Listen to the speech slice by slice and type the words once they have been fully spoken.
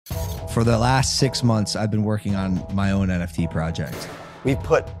For the last 6 months, I've been working on my own NFT project. We've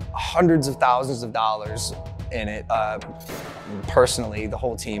put hundreds of thousands of dollars in it. Personally, the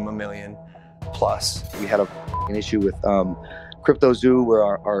whole team, $1 million plus. We had an issue with Coffeezilla, where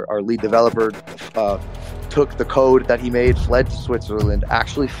our lead developer took the code that he made, fled to Switzerland,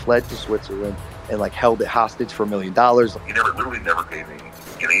 and like held it hostage for $1 million. He literally never paid me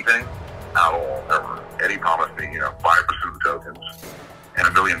anything at all, ever. Eddie promised me, 5% of the tokens and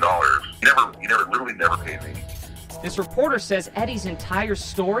 $1 million. He never paid me. This reporter says Eddie's entire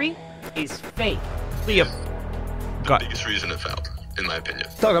story is fake. The biggest reason it failed, in my opinion.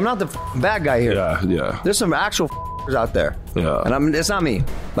 Doug, I'm not the bad guy here. Yeah. There's some actual out there. Yeah. And it's not me.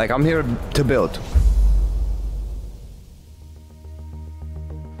 Like, I'm here to build.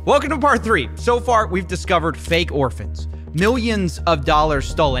 Welcome to part 3. So far, we've discovered fake orphans, millions of dollars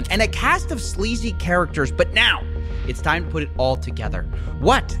stolen, and a cast of sleazy characters. But now, it's time to put it all together.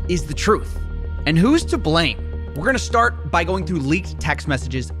 What is the truth? And who's to blame? We're going to start by going through leaked text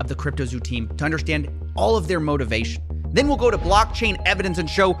messages of the Coffeezilla team to understand all of their motivation. Then we'll go to blockchain evidence and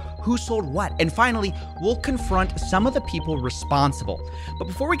show who sold what. And finally, we'll confront some of the people responsible. But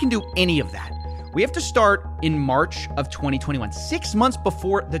before we can do any of that, we have to start in March of 2021, 6 months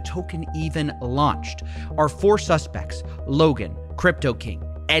before the token even launched. Our 4 suspects, Logan, Crypto King,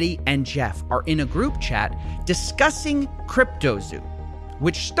 Eddie, and Jeff, are in a group chat discussing Coffeezilla,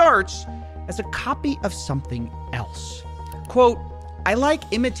 which starts as a copy of something else. Quote, "I like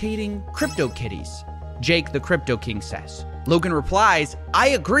imitating crypto kitties," Jake the Crypto King says. Logan replies, "I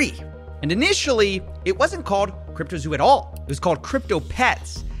agree." And initially, it wasn't called Coffeezilla at all. It was called Crypto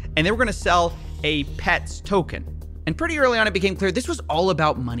Pets, and they were going to sell a Pets token. And pretty early on, it became clear this was all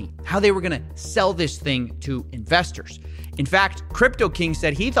about money, how they were going to sell this thing to investors. In fact, Crypto King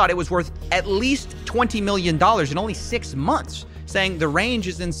said he thought it was worth at least $20 million in only 6 months, saying the range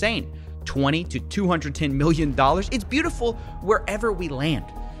is insane. $20 to $210 million. It's beautiful wherever we land.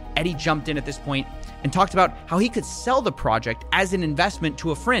 Eddie jumped in at this point and talked about how he could sell the project as an investment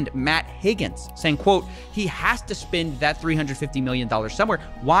to a friend, Matt Higgins, saying, quote, "He has to spend that $350 million somewhere.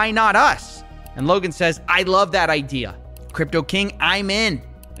 Why not us?" And Logan says, "I love that idea. Crypto King, I'm in."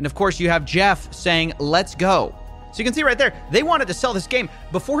 And of course, you have Jeff saying, "Let's go." So you can see right there, they wanted to sell this game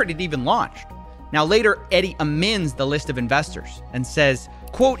before it had even launched. Now later, Eddie amends the list of investors and says,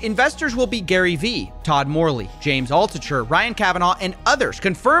 quote, "Investors will be Gary Vee, Todd Morley, James Altucher, Ryan Kavanaugh, and others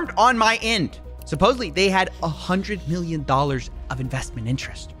confirmed on my end." Supposedly, they had $100 million of investment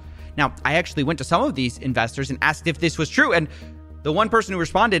interest. Now, I actually went to some of these investors and asked if this was true, and the one person who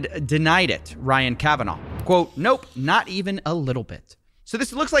responded denied it, Ryan Kavanaugh. Quote, "Nope, not even a little bit." So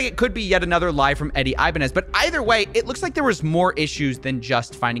this looks like it could be yet another lie from Eddie Ibanez, but either way, it looks like there was more issues than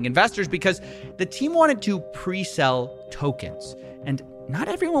just finding investors because the team wanted to pre-sell tokens, and not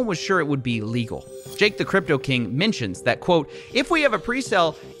everyone was sure it would be legal. Jake the Crypto King mentions that, quote, "If we have a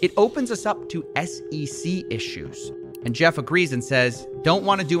pre-sale, it opens us up to SEC issues." And Jeff agrees and says, "Don't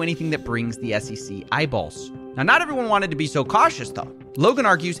want to do anything that brings the SEC eyeballs." Now, not everyone wanted to be so cautious, though. Logan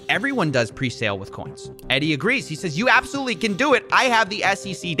argues everyone does pre-sale with coins. Eddie agrees. He says, "You absolutely can do it. I have the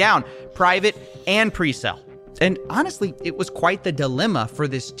SEC down, private and pre-sale." And honestly, it was quite the dilemma for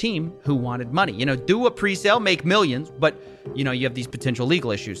this team who wanted money. Do a pre-sale, make millions, but, you have these potential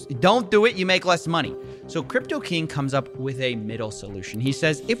legal issues. Don't do it, you make less money. So Crypto King comes up with a middle solution. He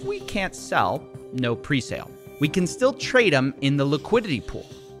says, if we can't sell, no pre-sale. We can still trade them in the liquidity pool.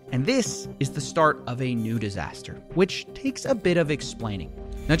 And this is the start of a new disaster, which takes a bit of explaining.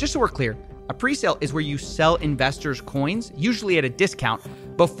 Now, just so we're clear, a pre-sale is where you sell investors coins, usually at a discount,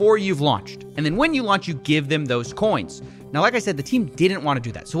 before you've launched. And then when you launch, you give them those coins. Now, like I said, the team didn't want to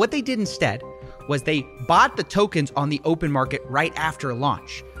do that. So what they did instead was they bought the tokens on the open market right after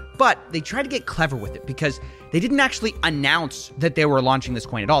launch. But they tried to get clever with it because they didn't actually announce that they were launching this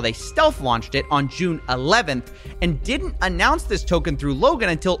coin at all. They stealth launched it on June 11th and didn't announce this token through Logan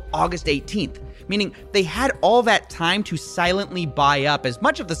until August 18th, meaning they had all that time to silently buy up as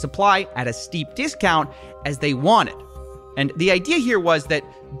much of the supply at a steep discount as they wanted. And the idea here was that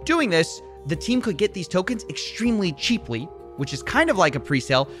doing this, the team could get these tokens extremely cheaply, which is kind of like a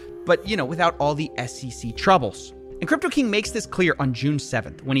pre-sale, but, without all the SEC troubles. And Crypto King makes this clear on June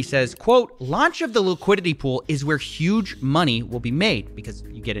 7th when he says, quote, "Launch of the liquidity pool is where huge money will be made because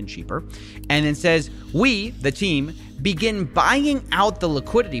you get in cheaper." And then says, "We, the team, begin buying out the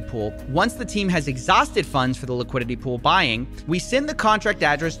liquidity pool. Once the team has exhausted funds for the liquidity pool buying, we send the contract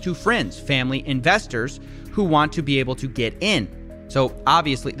address to friends, family, investors who want to be able to get in." So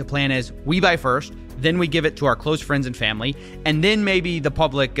obviously the plan is we buy first, then we give it to our close friends and family, and then maybe the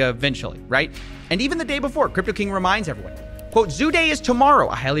public eventually, right? And even the day before, Crypto King reminds everyone, Quote, Zoo Day is tomorrow.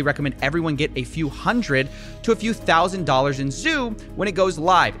 I highly recommend everyone get a few $100 to a few $1,000 in Zoo when it goes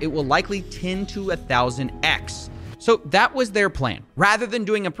live. It will likely 10 to 1,000x. So that was their plan. Rather than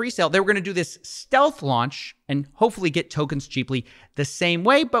doing a pre-sale, they were going to do this stealth launch and hopefully get tokens cheaply the same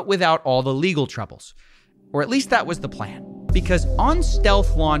way, but without all the legal troubles. Or at least that was the plan. Because on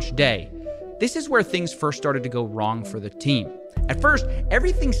stealth launch day, this is where things first started to go wrong for the team. At first,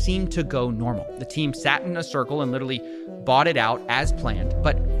 everything seemed to go normal. The team sat in a circle and literally bought it out as planned.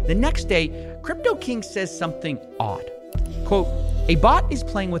 But the next day, Crypto King says something odd. Quote, a bot is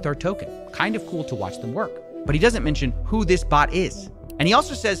playing with our token. Kind of cool to watch them work. But he doesn't mention who this bot is. And he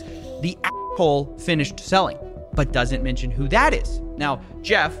also says the asshole finished selling, but doesn't mention who that is. Now,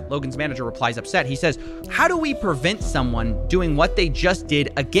 Jeff, Logan's manager, replies upset. He says, how do we prevent someone doing what they just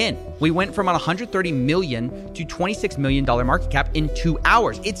did again? We went from a $130 million to $26 million market cap in 2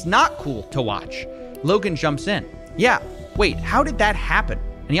 hours. It's not cool to watch. Logan jumps in. Yeah, wait, how did that happen?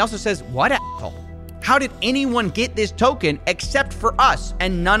 And he also says, what asshole? How did anyone get this token except for us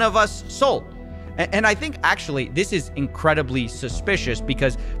and none of us sold? And I think actually this is incredibly suspicious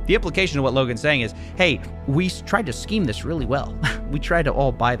because the implication of what Logan's saying is, hey, we tried to scheme this really well. We tried to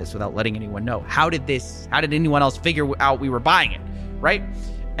all buy this without letting anyone know. How did anyone else figure out we were buying it, right?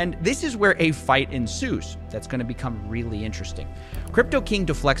 And this is where a fight ensues that's going to become really interesting. Crypto King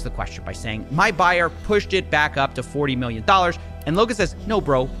deflects the question by saying, my buyer pushed it back up to $40 million. And Logan says, no,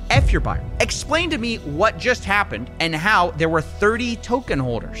 bro, F your buyer. Explain to me what just happened and how there were 30 token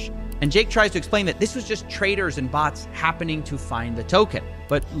holders. And Jake tries to explain that this was just traders and bots happening to find the token.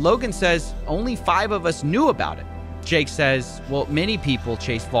 But Logan says only 5 of us knew about it. Jake says, well, many people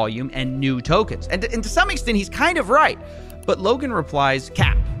chase volume and new tokens. And to some extent, he's kind of right. But Logan replies,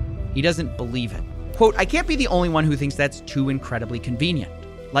 cap. He doesn't believe it. Quote, I can't be the only one who thinks that's too incredibly convenient.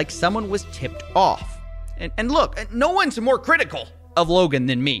 Like someone was tipped off. And look, no one's more critical of Logan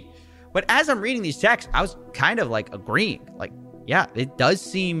than me. But as I'm reading these texts, I was kind of like agreeing. Like, yeah, it does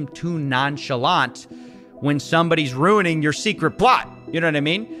seem too nonchalant when somebody's ruining your secret plot. You know what I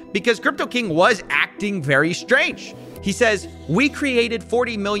mean? Because Crypto King was acting very strange. He says, we created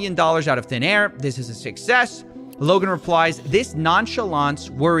 $40 million out of thin air. This is a success. Logan replies, this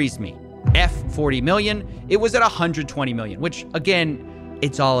nonchalance worries me. F 40 million. It was at 120 million, which again,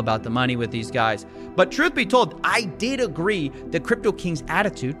 it's all about the money with these guys. But truth be told, I did agree that Crypto King's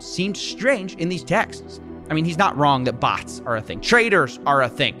attitude seemed strange in these texts. I mean, he's not wrong that bots are a thing. Traders are a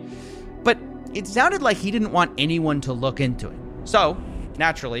thing. But it sounded like he didn't want anyone to look into it. So,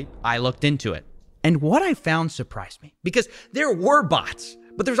 naturally, I looked into it. And what I found surprised me, because there were bots,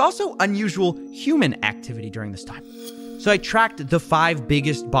 but there's also unusual human activity during this time. So I tracked the 5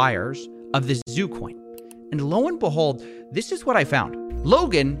 biggest buyers of this Zoo coin. And lo and behold, this is what I found.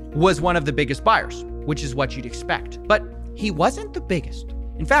 Logan was one of the biggest buyers, which is what you'd expect. But he wasn't the biggest.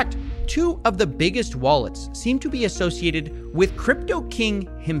 In fact, 2 of the biggest wallets seem to be associated with Crypto King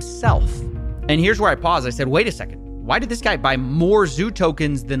himself. And here's where I paused. I said, wait a second. Why did this guy buy more Zoo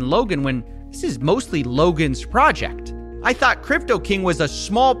tokens than Logan when this is mostly Logan's project? I thought Crypto King was a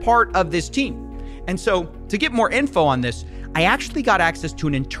small part of this team. And so to get more info on this, I actually got access to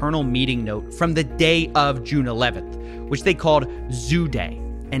an internal meeting note from the day of June 11th, which they called Zoo Day.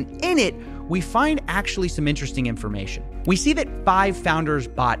 And in it, we find actually some interesting information. We see that 5 founders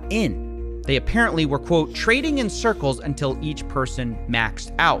bought in. They apparently were, quote, trading in circles until each person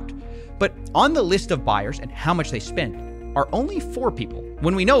maxed out. But on the list of buyers and how much they spend are only 4 people,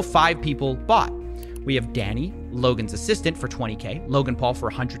 when we know 5 people bought. We have Danny, Logan's assistant, for $20K, Logan Paul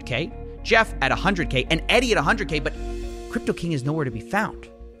for $100K, Jeff at $100K, and Eddie at $100K, but Crypto King is nowhere to be found.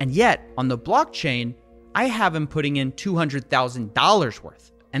 And yet, on the blockchain, I have him putting in $200,000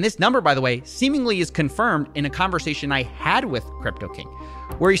 worth. And this number, by the way, seemingly is confirmed in a conversation I had with Crypto King,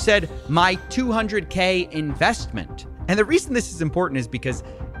 where he said, my $200K investment. And the reason this is important is because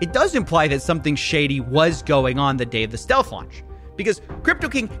it does imply that something shady was going on the day of the stealth launch. Because Crypto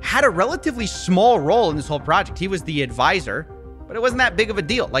King had a relatively small role in this whole project. He was the advisor, but it wasn't that big of a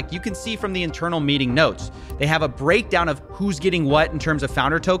deal. Like you can see from the internal meeting notes, they have a breakdown of who's getting what in terms of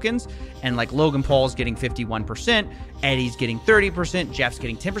founder tokens. And like Logan Paul's getting 51%, Eddie's getting 30%, Jeff's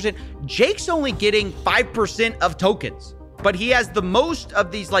getting 10%. Jake's only getting 5% of tokens, but he has the most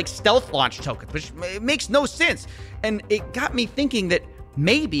of these like stealth launch tokens, which makes no sense. And it got me thinking that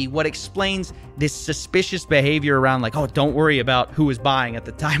maybe what explains this suspicious behavior around like, oh, don't worry about who was buying at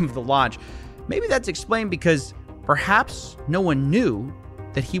the time of the launch. Maybe that's explained because perhaps no one knew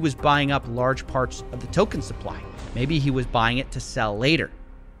that he was buying up large parts of the token supply. Maybe he was buying it to sell later.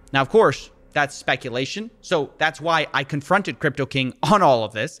 Now, of course, That's speculation. So that's why I confronted Crypto King on all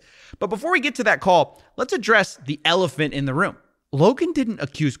of this. But before we get to that call, let's address the elephant in the room. Logan didn't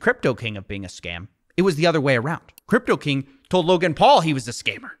accuse Crypto King of being a scam. It was the other way around. Crypto King told Logan Paul he was a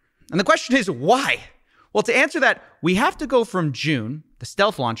scammer. And the question is, why? Well, to answer that, we have to go from June, the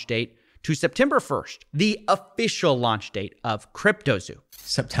stealth launch date, to September 1st, the official launch date of CryptoZoo.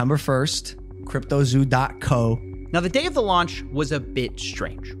 September 1st, cryptozoo.co. Now, the day of the launch was a bit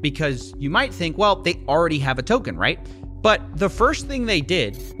strange because you might think, well, they already have a token, right? But the first thing they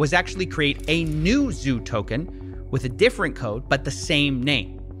did was actually create a new Zoo token with a different code, but the same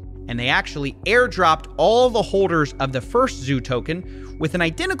name. And they actually airdropped all the holders of the first Zoo token with an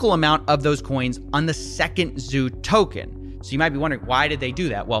identical amount of those coins on the second Zoo token. So you might be wondering, why did they do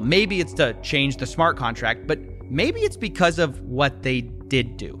that? Well, maybe it's to change the smart contract, but maybe it's because of what they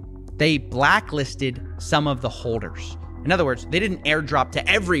did do. They blacklisted some of the holders. In other words, they didn't airdrop to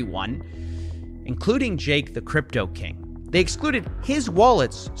everyone, including Jake the Crypto King. They excluded his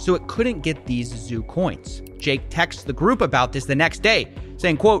wallets so it couldn't get these Zoo coins. Jake texts the group about this the next day,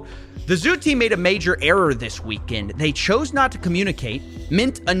 saying, quote, "The Zoo team made a major error this weekend. They chose not to communicate,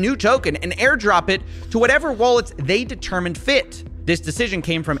 mint a new token, and airdrop it to whatever wallets they determined fit. This decision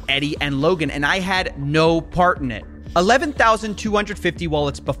came from Eddie and Logan, and I had no part in it. 11,250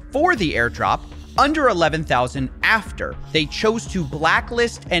 wallets before the airdrop, under 11,000 after. They chose to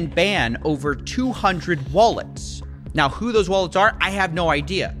blacklist and ban over 200 wallets. Now, who those wallets are, I have no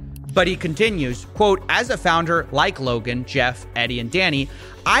idea." But he continues, quote, "As a founder like Logan, Jeff, Eddie, and Danny,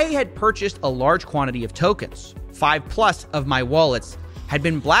 I had purchased a large quantity of tokens. 5+ of my wallets had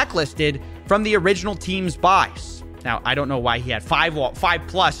been blacklisted from the original team's buys." Now, I don't know why he had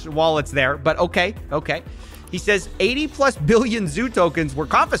 5+ wallets there, but okay. He says 80+ billion Zoo tokens were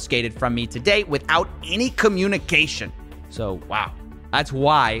confiscated from me to date without any communication. So, wow. That's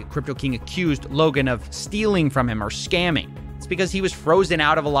why Crypto King accused Logan of stealing from him or scamming. It's because he was frozen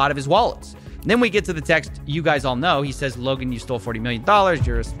out of a lot of his wallets. And then we get to the text you guys all know. He says, "Logan, you stole $40 million.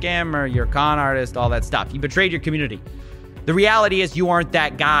 You're a scammer. You're a con artist, all that stuff. You betrayed your community. The reality is you aren't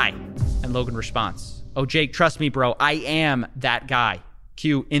that guy." And Logan responds, "Oh, Jake, trust me, bro. I am that guy."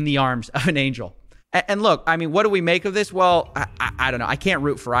 Q, in the arms of an angel. And look, I mean, what do we make of this? Well, I don't know. I can't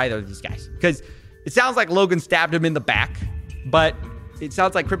root for either of these guys because it sounds like Logan stabbed him in the back, but it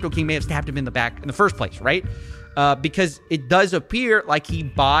sounds like Crypto King may have stabbed him in the back in the first place, right? Because it does appear like he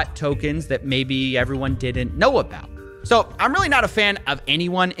bought tokens that maybe everyone didn't know about. So I'm really not a fan of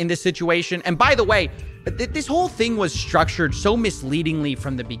anyone in this situation. And by the way, this whole thing was structured so misleadingly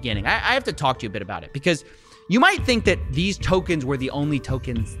from the beginning. I have to talk to you a bit about it because you might think that these tokens were the only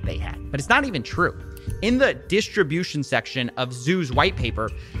tokens they had, but it's not even true. In the distribution section of Zoo's white paper,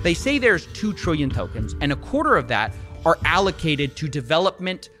 they say there's 2 trillion tokens, and a quarter of that are allocated to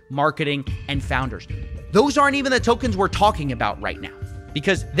development, marketing, and founders. Those aren't even the tokens we're talking about right now,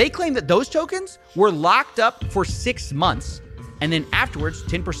 because they claim that those tokens were locked up for 6 months, and then afterwards,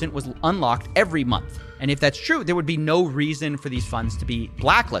 10% was unlocked every month. And if that's true, there would be no reason for these funds to be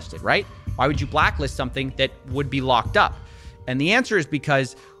blacklisted, right? Why would you blacklist something that would be locked up? And the answer is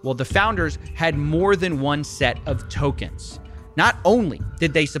because, well, the founders had more than one set of tokens. Not only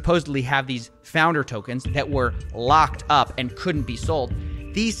did they supposedly have these founder tokens that were locked up and couldn't be sold,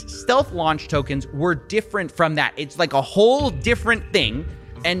 these stealth launch tokens were different from that. It's like a whole different thing.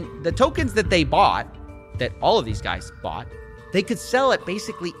 And the tokens that they bought, that all of these guys bought, they could sell at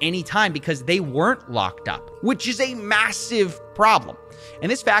basically any time because they weren't locked up, which is a massive problem.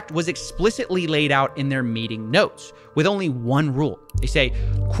 And this fact was explicitly laid out in their meeting notes with only one rule. They say,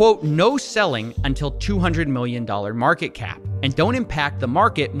 quote, "No selling until $200 million market cap, and don't impact the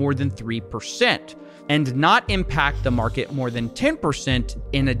market more than 3%, and not impact the market more than 10%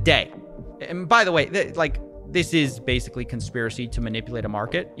 in a day." And by the way, this is basically conspiracy to manipulate a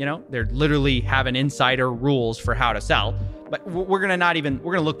market. You know, they're literally having insider rules for how to sell. But we're going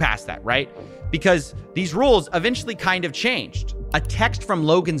to look past that, right? Because these rules eventually kind of changed. A text from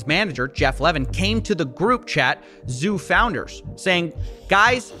Logan's manager, Jeff Levin, came to the group chat, Zoo Founders, saying,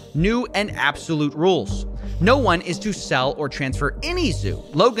 "Guys, new and absolute rules. No one is to sell or transfer any Zoo.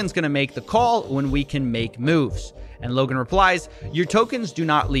 Logan's going to make the call when we can make moves." And Logan replies, "Your tokens do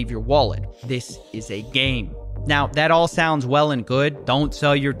not leave your wallet. This is a game." Now, that all sounds well and good. Don't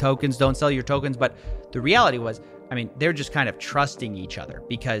sell your tokens. But the reality was, they're just kind of trusting each other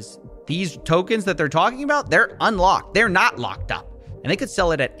because these tokens that they're talking about, they're unlocked. They're not locked up, and they could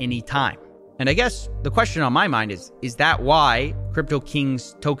sell it at any time. And I guess the question on my mind is that why Crypto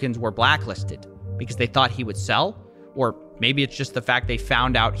King's tokens were blacklisted? Because they thought he would sell? Or Maybe it's just the fact they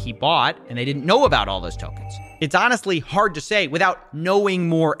found out he bought and they didn't know about all those tokens. It's honestly hard to say without knowing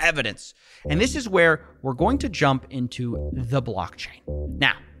more evidence. And this is where we're going to jump into the blockchain.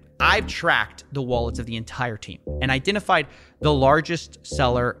 Now, I've tracked the wallets of the entire team and identified the largest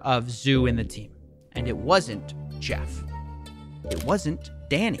seller of Zoo in the team. And it wasn't Jeff. It wasn't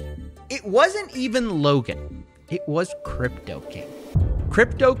Danny. It wasn't even Logan. It was Crypto King.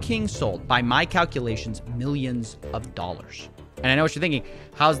 Crypto King sold, by my calculations, millions of dollars. And I know what you're thinking,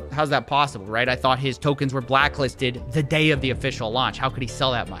 how's that possible, right? I thought his tokens were blacklisted the day of the official launch. How could he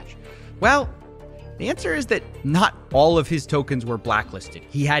sell that much? Well, the answer is that not all of his tokens were blacklisted.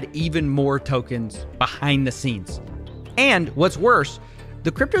 He had even more tokens behind the scenes. And what's worse,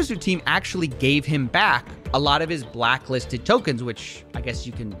 the CryptoZoo team actually gave him back a lot of his blacklisted tokens, which I guess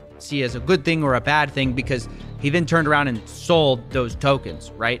you can see as a good thing or a bad thing because he then turned around and sold those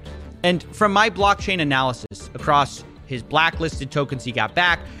tokens, right? And from my blockchain analysis across his blacklisted tokens he got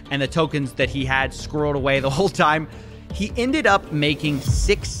back and the tokens that he had squirreled away the whole time, he ended up making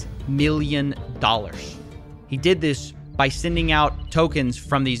 $6 million. He did this by sending out tokens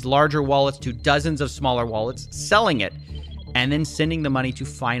from these larger wallets to dozens of smaller wallets, selling it, and then sending the money to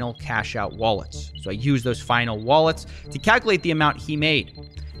final cash out wallets. So I used those final wallets to calculate the amount he made.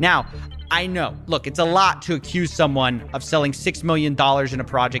 Now, I know, look, it's a lot to accuse someone of selling $6 million in a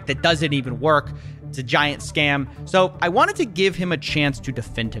project that doesn't even work. It's a giant scam. So I wanted to give him a chance to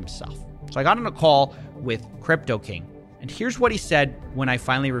defend himself. So I got on a call with Crypto King. And here's what he said when I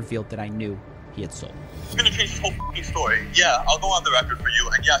finally revealed that I knew he had sold. I'm going to change this whole f***ing story. Yeah, I'll go on the record for you.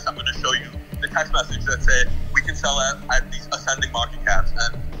 And yes, I'm going to show you the text message that said we can sell at these ascending market caps.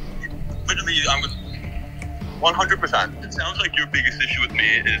 And literally, I'm going to 100%. It sounds like your biggest issue with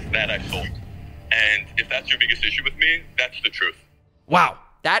me is that I sold. And if that's your biggest issue with me, that's the truth. Wow.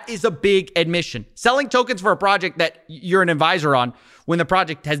 That is a big admission. Selling tokens for a project that you're an advisor on when the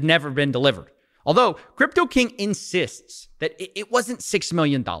project has never been delivered. Although Crypto King insists that it wasn't $6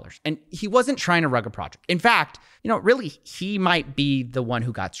 million and he wasn't trying to rug a project. In fact, really, he might be the one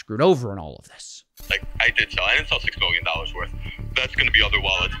who got screwed over in all of this. Like, I didn't sell $6 million worth. That's going to be other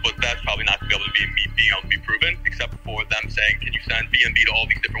wallets, but that's probably not going to be able to be me being able to be proven, except for them saying, can you send BNB to all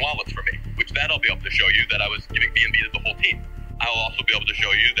these different wallets for me? Which that I'll be able to show you that I was giving BNB to the whole team. I'll also be able to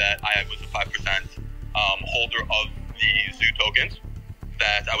show you that I was a 5% holder of the Zoo tokens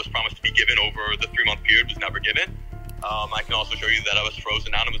that I was promised to be given over the 3-month period was never given. I can also show you that I was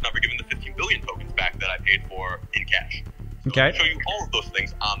frozen out and was never given the 15 billion tokens back that I paid for in cash. So okay. I'll show you all of those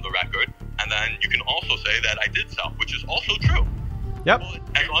things on the record, and then you can also say that I did sell, which is also true. Yep. But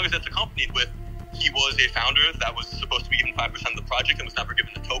as long as it's accompanied with he was a founder that was supposed to be given 5% of the project and was never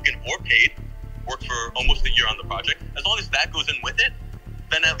given the token or paid, worked for almost a year on the project. As long as that goes in with it,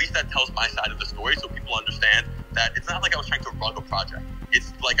 then at least that tells my side of the story so people understand that it's not like I was trying to rug a project.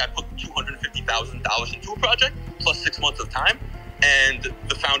 It's like I put $250,000 into a project plus 6 months of time, and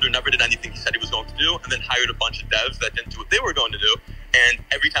the founder never did anything he said he was going to do, and then hired a bunch of devs that didn't do what they were going to do. And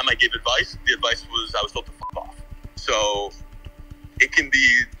every time I gave advice, the advice was I was told to fuck off. So it can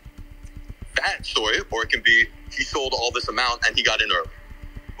be that story, or it can be he sold all this amount and he got in early.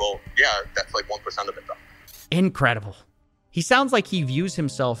 Well, yeah, that's like 1% of it though. Incredible. He sounds like he views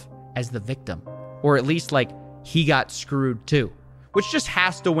himself as the victim, or at least like he got screwed too, which just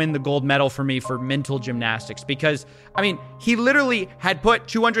has to win the gold medal for me for mental gymnastics because, he literally had put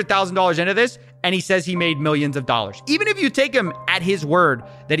 $200,000 into this and he says he made millions of dollars. Even if you take him at his word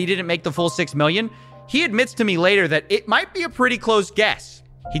that he didn't make the full 6 million, he admits to me later that it might be a pretty close guess.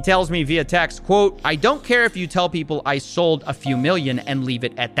 He tells me via text, quote, "I don't care if you tell people I sold a few million and leave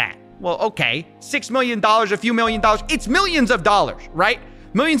it at that." Well, okay, $6 million, a few $1 million, it's millions of dollars, right?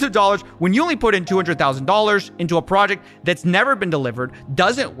 Millions of dollars when you only put in $200,000 into a project that's never been delivered,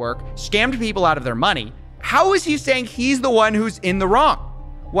 doesn't work, scammed people out of their money. How is he saying he's the one who's in the wrong?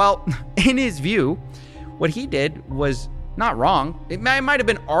 Well, in his view, what he did was not wrong. It might have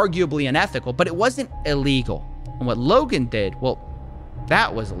been arguably unethical, but it wasn't illegal. And what Logan did, well,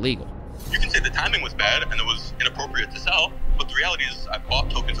 that was illegal. You can say the timing was bad and it was inappropriate to sell, but the reality is I bought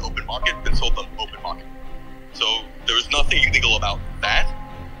tokens open market and sold them open market. So there was nothing illegal about that.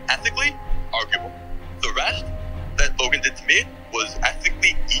 Ethically, arguable. The rest that Logan did to me was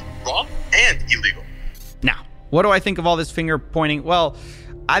ethically wrong and illegal. Now, what do I think of all this finger pointing? Well,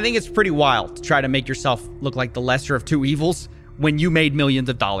 I think it's pretty wild to try to make yourself look like the lesser of two evils when you made millions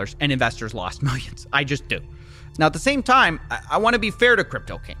of dollars and investors lost millions. I just do. Now, at the same time, I want to be fair to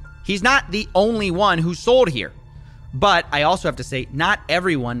Crypto King. He's not the only one who sold here. But I also have to say, not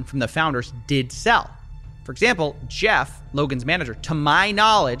everyone from the founders did sell. For example, Jeff, Logan's manager, to my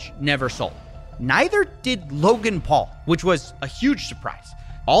knowledge, never sold. neither did Logan Paul, which was a huge surprise.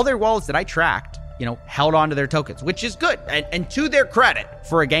 All their wallets that I tracked, held onto their tokens, which is good, and to their credit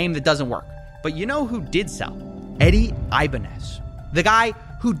for a game that doesn't work. But you know who did sell? Eddie Ibanez, the guy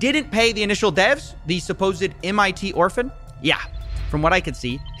who didn't pay the initial devs, the supposed MIT orphan. Yeah, from what I could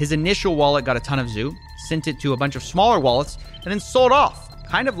see, his initial wallet got a ton of Zoo, sent it to a bunch of smaller wallets, and then sold off,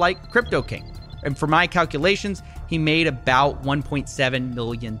 kind of like Crypto King. And for my calculations, he made about $1.7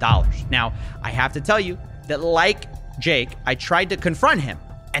 million. Now, I have to tell you that like Jake, I tried to confront him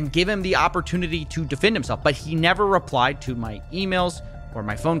and give him the opportunity to defend himself, but he never replied to my emails or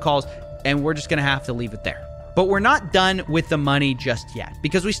my phone calls, and we're just gonna have to leave it there. But we're not done with the money just yet,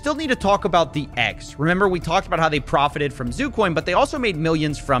 because we still need to talk about the eggs. Remember, we talked about how they profited from Zoocoin, but they also made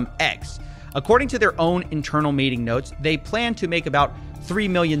millions from eggs. According to their own internal meeting notes, they plan to make about $3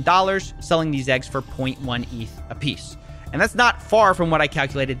 million selling these eggs for 0.1 ETH apiece. And that's not far from what I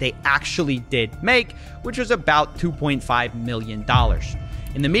calculated they actually did make, which was about $2.5 million.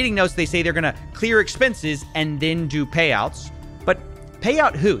 In the meeting notes, they say they're going to clear expenses and then do payouts. But pay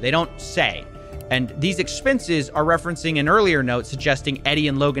out who? They don't say. And these expenses are referencing an earlier note suggesting Eddie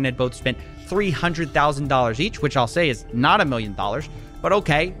and Logan had both spent $300,000 each, which I'll say is not $1 million. But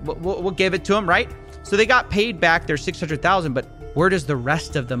okay, we'll give it to them, right? So they got paid back their $600,000, but where does the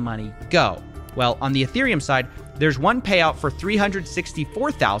rest of the money go? Well, on the Ethereum side, there's one payout for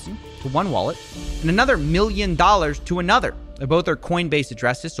 $364,000 to one wallet and another $1 million to another. Both are Coinbase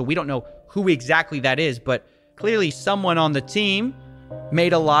addresses, so we don't know who exactly that is, but clearly someone on the team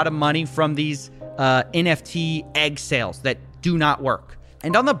made a lot of money from these NFT egg sales that do not work.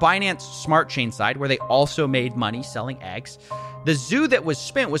 And on the Binance Smart Chain side, where they also made money selling eggs, the zoo that was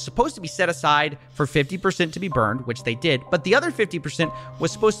spent was supposed to be set aside for 50% to be burned, which they did, but the other 50%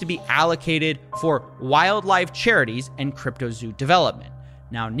 was supposed to be allocated for wildlife charities and crypto zoo development.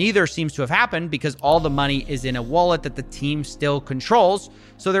 Now, neither seems to have happened because all the money is in a wallet that the team still controls,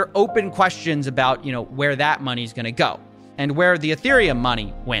 so there are open questions about, where that money is going to go and where the Ethereum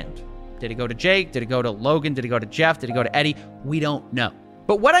money went. Did it go to Jake? Did it go to Logan? Did it go to Jeff? Did it go to Eddie? We don't know.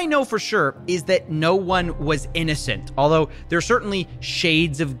 But what I know for sure is that no one was innocent, although there are certainly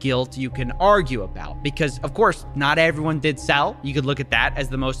shades of guilt you can argue about because, of course, not everyone did sell. You could look at that as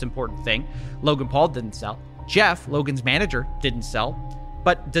the most important thing. Logan Paul didn't sell. Jeff, Logan's manager, didn't sell.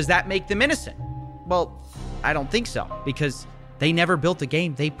 But does that make them innocent? Well, I don't think so because they never built a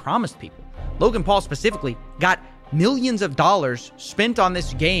game they promised people. Logan Paul specifically got millions of dollars spent on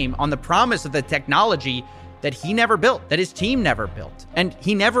this game on the promise of the technology that he never built, that his team never built. And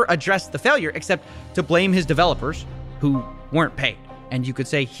he never addressed the failure except to blame his developers who weren't paid. And you could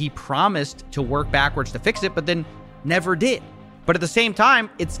say he promised to work backwards to fix it, but then never did. But at the same time,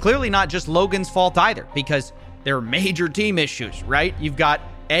 it's clearly not just Logan's fault either because there are major team issues, right? You've got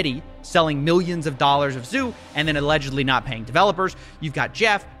Eddie selling millions of dollars of Zoo and then allegedly not paying developers. You've got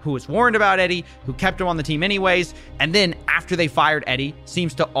Jeff, who was warned about Eddie, who kept him on the team anyways. And then after they fired Eddie,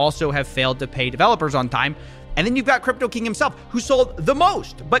 seems to also have failed to pay developers on time. And then you've got Crypto King himself, who sold the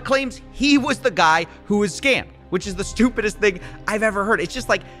most, but claims he was the guy who was scammed, which is the stupidest thing I've ever heard. It's just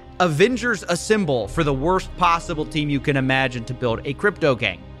like Avengers Assemble for the worst possible team you can imagine to build a crypto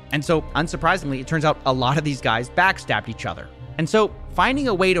gang. And so, unsurprisingly, it turns out a lot of these guys backstabbed each other. And so, finding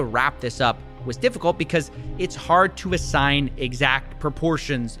a way to wrap this up was difficult because it's hard to assign exact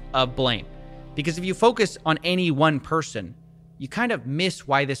proportions of blame. Because if you focus on any one person, you kind of miss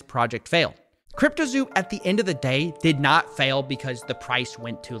why this project failed. CryptoZoo, at the end of the day, did not fail because the price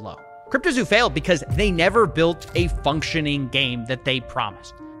went too low. CryptoZoo failed because they never built a functioning game that they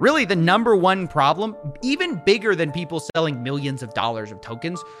promised. Really, the number one problem, even bigger than people selling millions of dollars of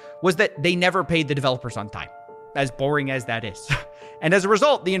tokens, was that they never paid the developers on time, as boring as that is. And as a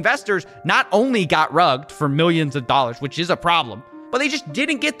result, the investors not only got rugged for millions of dollars, which is a problem, but they just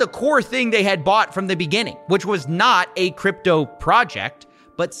didn't get the core thing they had bought from the beginning, which was not a crypto project,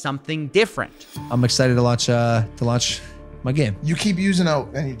 but something different. I'm excited to launch my game. You keep using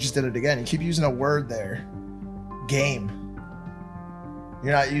and you just did it again. You keep using a word there, game.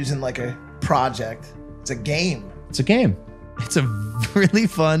 You're not using like a project. It's a game. It's a game. It's a really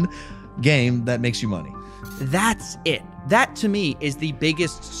fun game that makes you money. That's it. That to me is the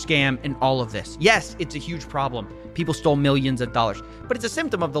biggest scam in all of this. Yes, it's a huge problem. People stole millions of dollars, but it's a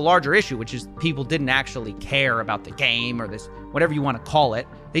symptom of the larger issue, which is people didn't actually care about the game or this, whatever you want to call it.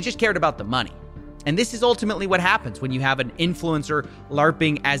 They just cared about the money. And this is ultimately what happens when you have an influencer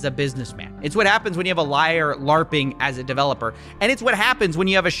LARPing as a businessman. It's what happens when you have a liar LARPing as a developer. And it's what happens when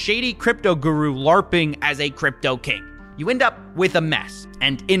you have a shady crypto guru LARPing as a crypto king. You end up with a mess.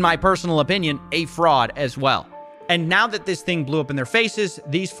 And in my personal opinion, a fraud as well. And now that this thing blew up in their faces,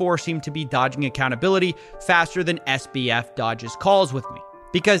 these four seem to be dodging accountability faster than SBF dodges calls with me.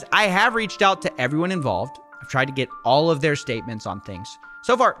 Because I have reached out to everyone involved. I've tried to get all of their statements on things.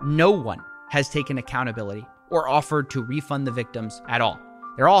 So far, no one has taken accountability or offered to refund the victims at all.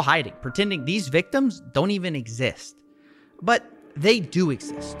 They're all hiding, pretending these victims don't even exist. But they do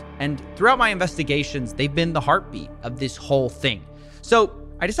exist. And throughout my investigations, they've been the heartbeat of this whole thing. So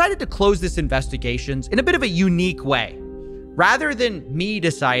I decided to close this investigations in a bit of a unique way. Rather than me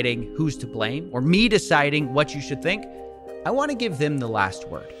deciding who's to blame or me deciding what you should think, I want to give them the last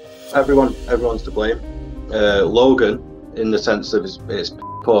word. Everyone's to blame. Logan, in the sense of his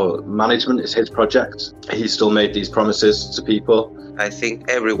poor management, is his project. He still made these promises to people. I think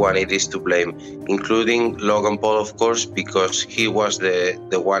everyone it is to blame, including Logan Paul, of course, because he was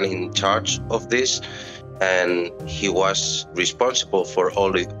the one in charge of this, and he was responsible for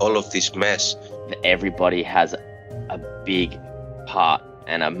all of this mess. Everybody has a big part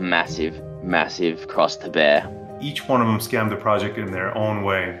and a massive cross to bear. Each one of them scammed the project in their own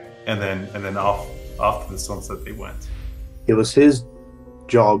way, and then off to the sunset they went. It was his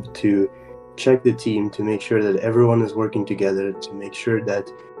job to check the team, to make sure that everyone is working together, to make sure that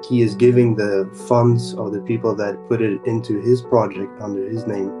he is giving the funds of the people that put it into his project under his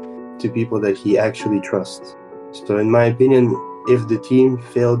name to people that he actually trusts. So in my opinion, if the team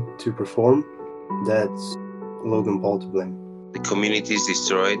failed to perform, that's Logan Paul to blame. The community is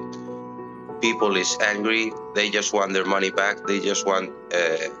destroyed. People is angry. They just want their money back. They just want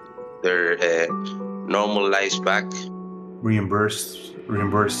their normal lives back. Reimburse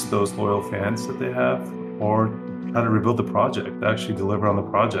those loyal fans that they have, or try to rebuild the project, actually deliver on the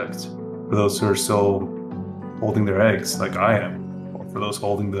project. For those who are still holding their eggs, like I am, or for those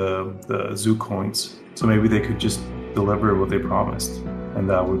holding the zoo coins. So maybe they could just deliver what they promised, and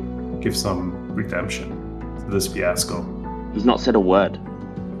that would give some redemption to this fiasco. He's not said a word.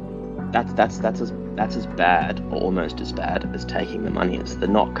 That's as bad, or almost as bad, as taking the money. It's the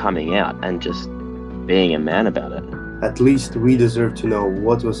not coming out and just being a man about it. At least we deserve to know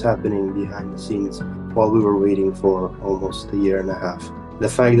what was happening behind the scenes while we were waiting for almost a year and a half. The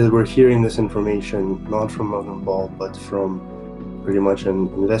fact that we're hearing this information not from Logan Paul, but from pretty much an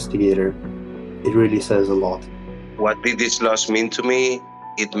investigator, it really says a lot. What did this loss mean to me?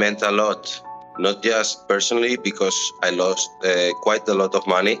 It meant a lot. Not just personally, because I lost quite a lot of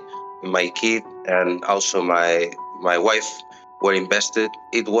money. My kid and also my wife were invested.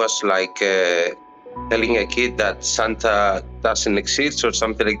 It was like telling a kid that Santa doesn't exist or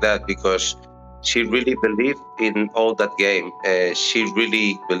something like that, because she really believed in all that game. She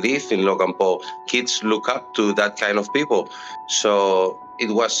really believed in Logan Paul. Kids look up to that kind of people. So it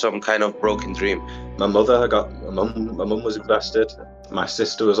was some kind of broken dream. My mum was invested. My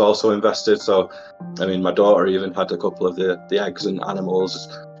sister was also invested. So, I mean, my daughter even had a couple of the eggs and animals,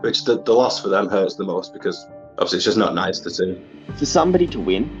 which the loss for them hurts the most, because obviously it's just not nice to see. For somebody to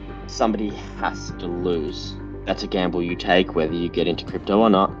win, somebody has to lose. That's a gamble you take, whether you get into crypto or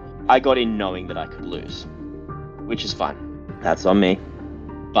not. I got in knowing that I could lose, which is fine. That's on me.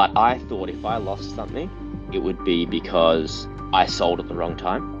 But I thought if I lost something, it would be because I sold at the wrong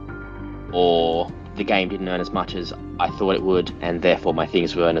time, or the game didn't earn as much as I thought it would, and therefore my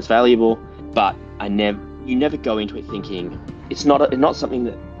things weren't as valuable. But you never go into it thinking it's not something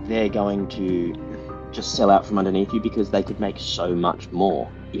that they're going to just sell out from underneath you, because they could make so much more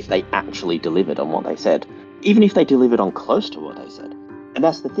if they actually delivered on what they said, even if they delivered on close to what they said. And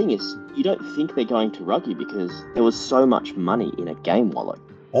that's the thing, is you don't think they're going to rug you because there was so much money in a game wallet.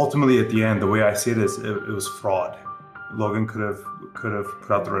 Ultimately, at the end, the way I see it is it was fraud. Logan could have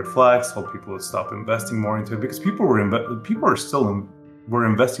put out the red flags, told people to stop investing more into it, because people were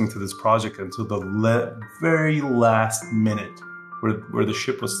investing into this project until the very last minute, where the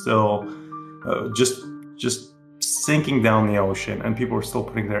ship was still just sinking down the ocean, and people were still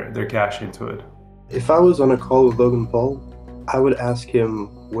putting their cash into it. If I was on a call with Logan Paul, I would ask him,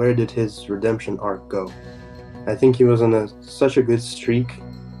 where did his redemption arc go? I think he was on such a good streak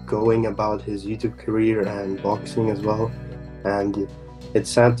going about his YouTube career and boxing as well. And it's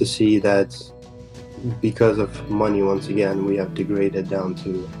sad to see that because of money, once again, we have degraded down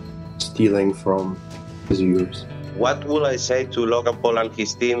to stealing from his viewers. What would I say to Logan Paul and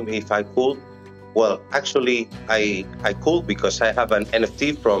his team if I could? Well, actually, I could, because I have an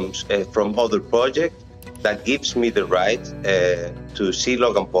NFT from other project that gives me the right to see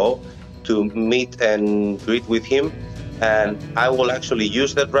Logan Paul, to meet and greet with him. And I will actually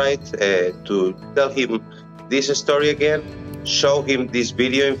use that right to tell him this story again, show him this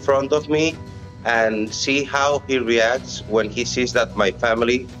video in front of me, and see how he reacts when he sees that my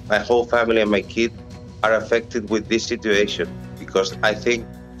family, my whole family and my kid are affected with this situation, because I think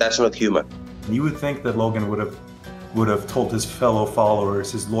that's not human. You would think that Logan would have told his fellow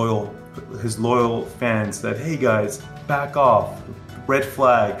followers, his loyal fans, that, hey guys, back off, red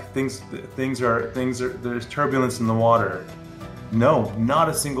flag, things are there's turbulence in the water. No, not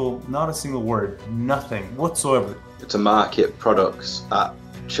a single word, nothing whatsoever. To market products at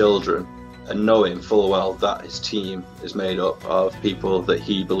children and knowing full well that his team is made up of people that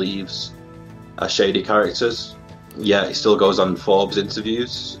he believes are shady characters. Yeah, he still goes on Forbes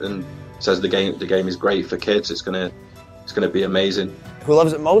interviews and says the game is great for kids. It's gonna be amazing. Who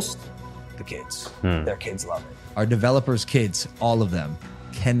loves it most? The kids. Their kids love it. Our developers' kids, all of them,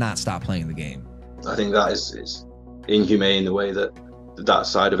 cannot stop playing the game. I think that is inhumane the way that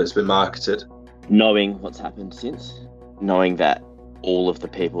side of it's been marketed. Knowing what's happened since, knowing that all of the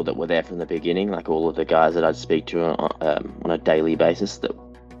people that were there from the beginning, like all of the guys that I'd speak to on a daily basis, that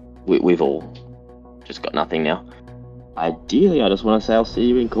we've all just got nothing now. Ideally, I just want to say I'll see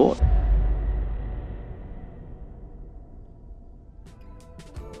you in court.